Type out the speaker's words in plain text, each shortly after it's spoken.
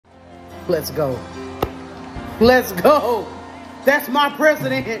Let's go. Let's go. That's my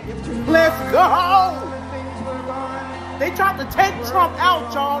president. Let's go. They tried to take Trump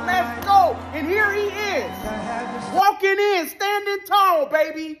out, y'all. Let's go. And here he is. Walking in, standing tall,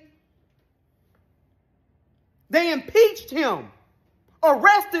 baby. They impeached him,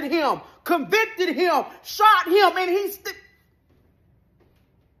 arrested him, convicted him, shot him, and he's still...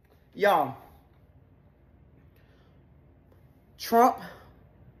 Y'all, Trump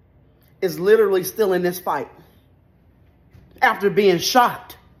is literally still in this fight after being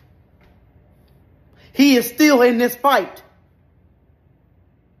shot. He is still in this fight.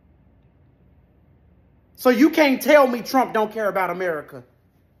 So you can't tell me Trump don't care about America.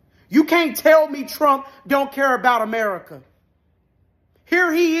 You can't tell me Trump don't care about America.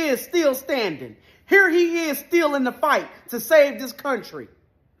 Here he is still standing. Here he is still in the fight to save this country.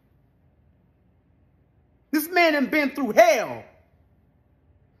 This man has been through hell.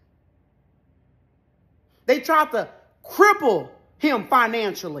 They tried to cripple him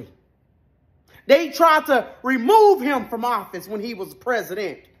financially. They tried to remove him from office when he was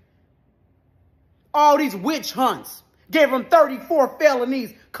president. All these witch hunts. Gave him 34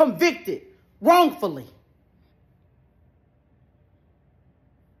 felonies, convicted wrongfully.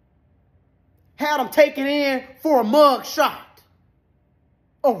 Had him taken in for a mug shot.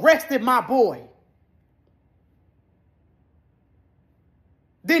 Arrested my boy.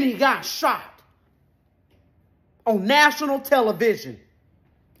 Then he got shot on national television.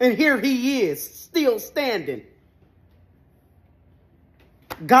 And here he is, still standing.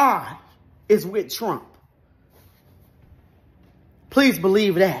 God is with Trump. Please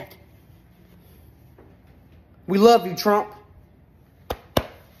believe that. We love you, Trump.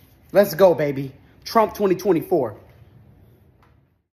 Let's go, baby. Trump 2024.